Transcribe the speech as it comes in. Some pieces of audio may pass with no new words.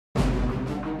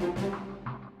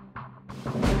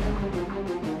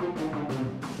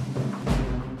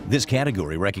This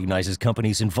category recognizes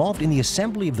companies involved in the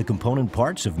assembly of the component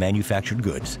parts of manufactured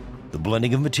goods, the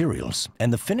blending of materials,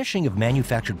 and the finishing of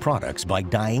manufactured products by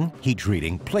dyeing, heat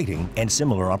treating, plating, and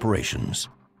similar operations.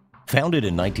 Founded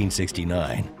in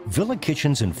 1969, Villa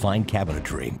Kitchens Fine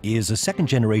Cabinetry is a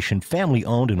second-generation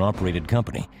family-owned and operated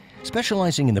company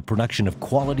specializing in the production of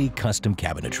quality custom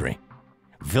cabinetry.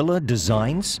 Villa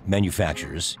designs,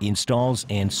 manufactures, installs,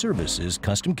 and services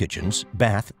custom kitchens,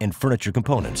 bath, and furniture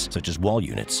components such as wall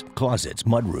units, closets,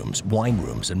 mudrooms, wine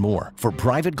rooms, and more for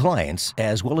private clients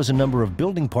as well as a number of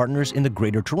building partners in the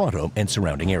Greater Toronto and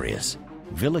surrounding areas.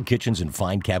 Villa Kitchens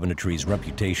Fine Cabinetry's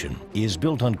reputation is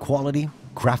built on quality,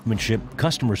 craftsmanship,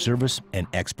 customer service, and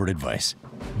expert advice.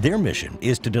 Their mission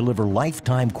is to deliver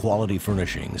lifetime quality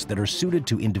furnishings that are suited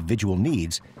to individual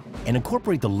needs and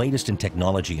incorporate the latest in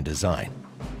technology and design.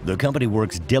 The company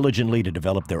works diligently to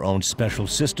develop their own special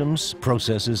systems,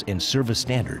 processes, and service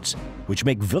standards, which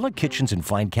make Villa Kitchens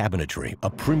Fine Cabinetry a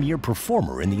premier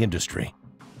performer in the industry.